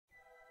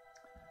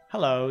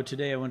Hello,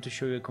 today I want to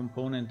show you a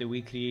component that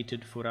we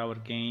created for our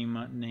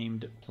game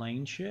named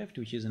Plane Shift,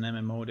 which is an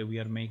MMO that we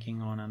are making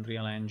on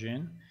Unreal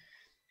Engine.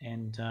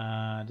 And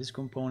this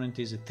component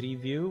is a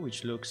TreeView,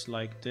 which looks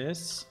like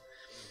this.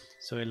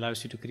 So it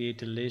allows you to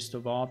create a list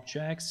of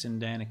objects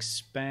and then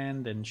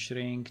expand and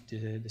shrink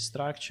the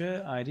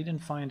structure. I didn't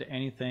find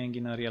anything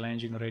in Unreal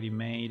Engine already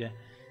made,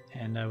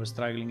 and I was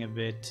struggling a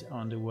bit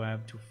on the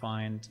web to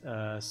find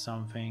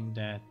something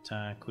that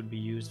could be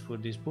used for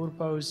this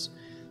purpose.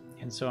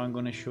 And so I'm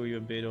going to show you a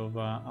bit of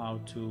how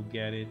to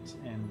get it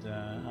and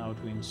how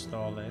to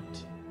install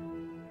it.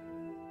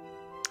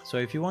 So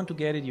if you want to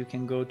get it, you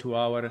can go to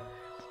our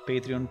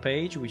Patreon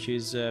page, which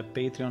is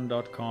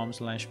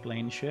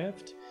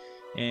patreon.com/planeshift,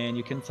 and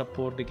you can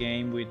support the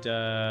game with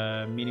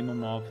a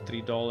minimum of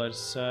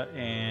 $3,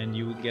 and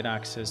you will get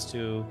access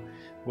to,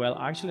 well,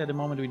 actually at the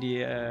moment with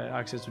the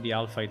access to the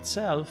alpha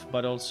itself,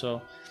 but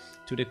also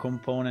to the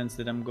components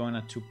that I'm going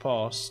to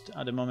post.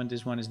 At the moment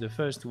this one is the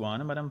first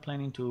one, but I'm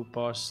planning to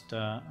post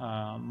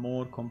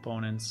more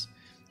components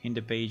in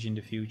the page in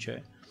the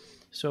future.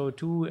 So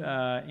to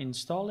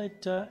install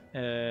it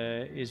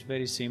is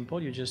very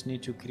simple. You just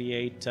need to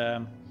create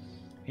a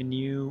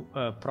new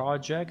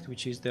project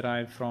which is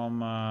derived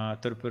from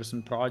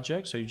third-person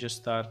project. So you just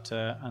start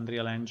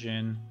Unreal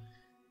Engine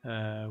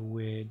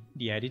with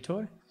the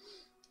editor,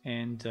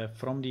 and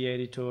from the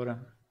editor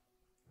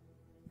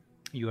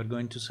you are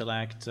going to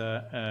select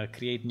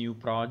create new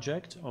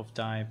project of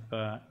type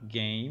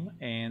game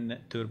and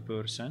third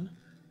person.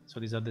 So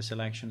these are the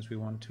selections we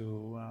want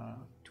to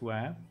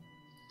have,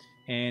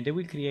 and they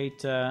will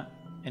create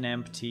an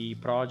empty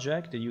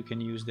project that you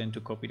can use then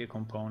to copy the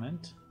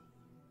component.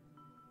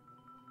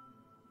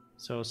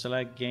 So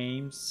select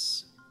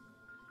games,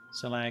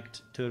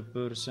 select third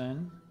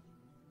person,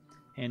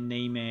 and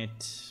name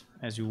it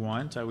as you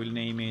want. I will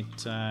name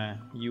it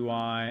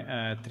UI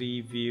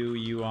TreeView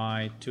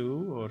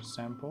UI2 or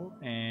sample,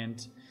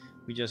 and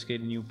we just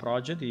create a new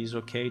project. It is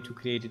okay to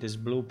create it as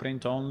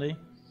blueprint only.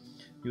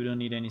 You don't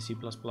need any C++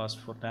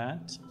 for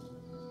that.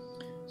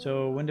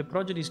 So when the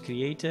project is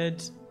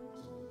created,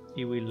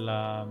 it will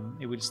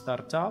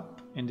start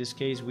up. In this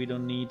case, we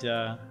don't need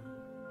the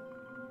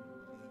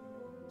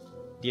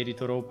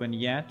editor open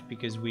yet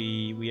because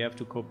we have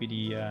to copy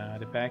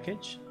the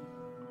package.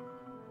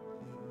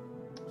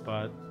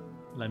 But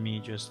let me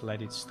just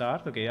let it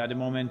start. Okay, at the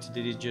moment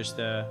this is just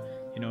a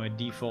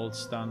default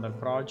standard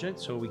project.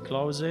 So we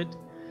close it,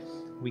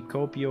 we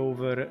copy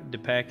over the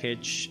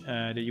package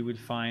that you will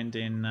find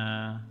in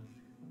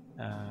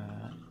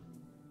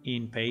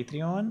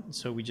Patreon.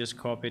 So we just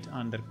copy it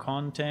under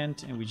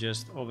content and we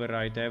just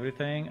overwrite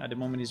everything. At the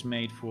moment it's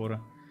made for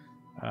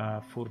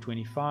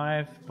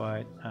 425,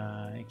 but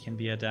it can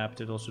be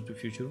adapted also to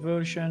future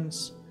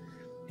versions.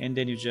 And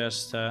then you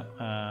just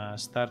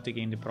start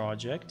again the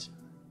project.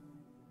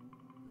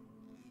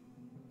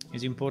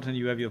 It's important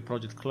you have your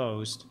project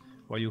closed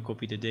while you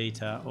copy the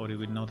data, or it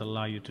will not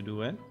allow you to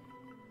do it.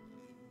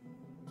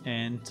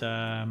 And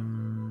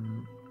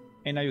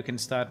now you can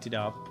start it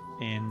up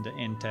and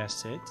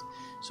test it.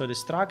 So the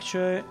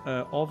structure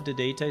of the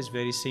data is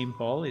very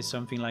simple. It's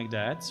something like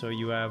that. So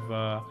you have,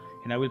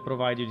 and I will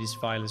provide you this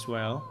file as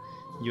well.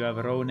 You have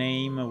a row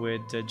name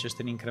with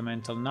just an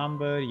incremental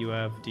number. You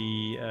have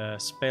the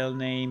spell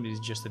name. This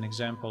is just an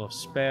example of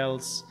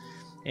spells,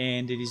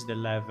 and it is the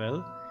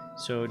level.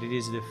 So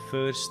this is the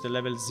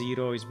level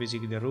 0 is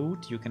basically the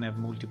root. You can have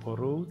multiple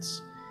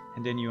roots,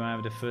 and then you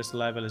have the first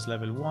level as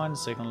level 1,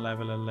 second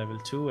level as level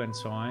 2, and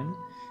so on.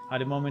 At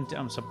the moment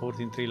I'm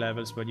supporting 3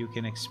 levels, but you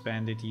can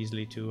expand it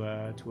easily to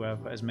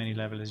have as many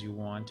levels as you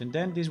want. And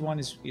then this one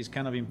is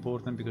kind of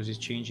important because it's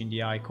changing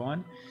the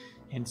icon,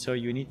 and so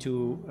you need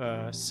to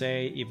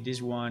say if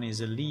this one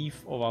is a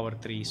leaf of our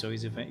tree. So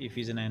if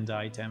it's an end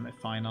item, a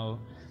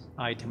final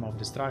item of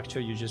the structure,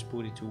 you just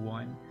put it to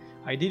 1.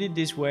 I did it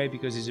this way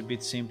because it's a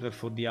bit simpler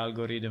for the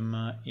algorithm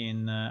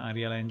in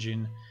Unreal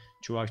Engine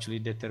to actually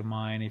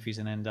determine if it's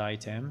an end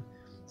item.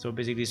 So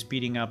basically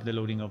speeding up the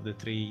loading of the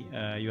tree,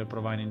 you are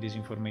providing this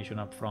information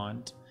up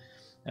front.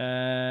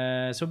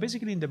 So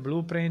basically in the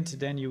blueprint,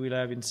 then you will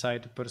have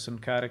inside the person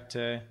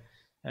character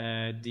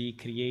the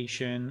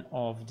creation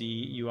of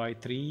the UI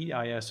tree.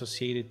 I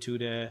associated to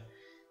the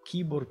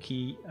keyboard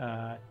key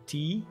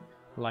T,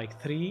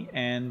 like 3,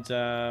 and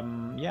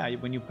yeah,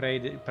 when you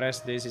press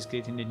this, it's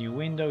creating the new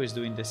window, is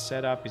doing the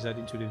setup, is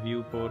adding to the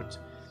viewport,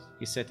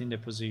 is setting the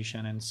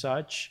position and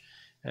such.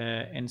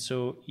 And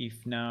so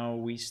if now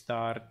we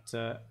start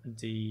the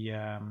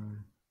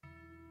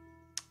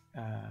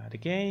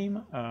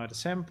game, the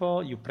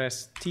sample, you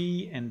press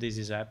T and this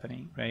is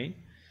happening, right?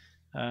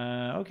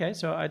 Okay,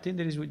 so I think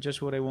that is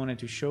just what I wanted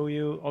to show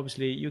you.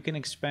 Obviously you can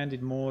expand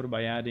it more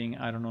by adding,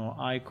 I don't know,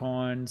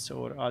 icons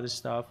or other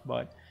stuff,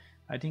 but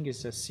I think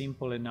it's a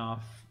simple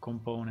enough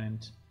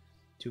component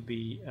to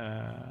be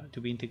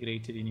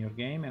integrated in your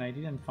game, and I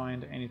didn't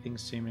find anything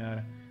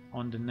similar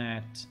on the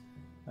net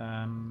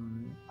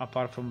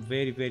apart from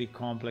very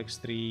complex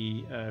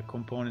 3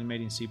 components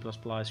made in C++,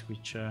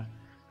 which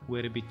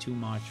were a bit too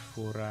much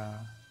for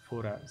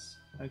us.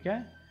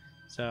 Okay,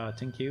 So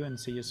thank you and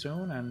see you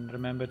soon. And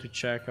remember to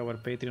check our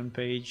Patreon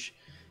page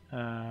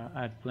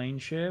at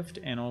PlaneShift,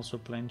 and also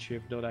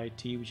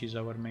planeshift.it, which is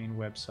our main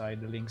website.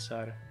 The links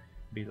are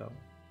below.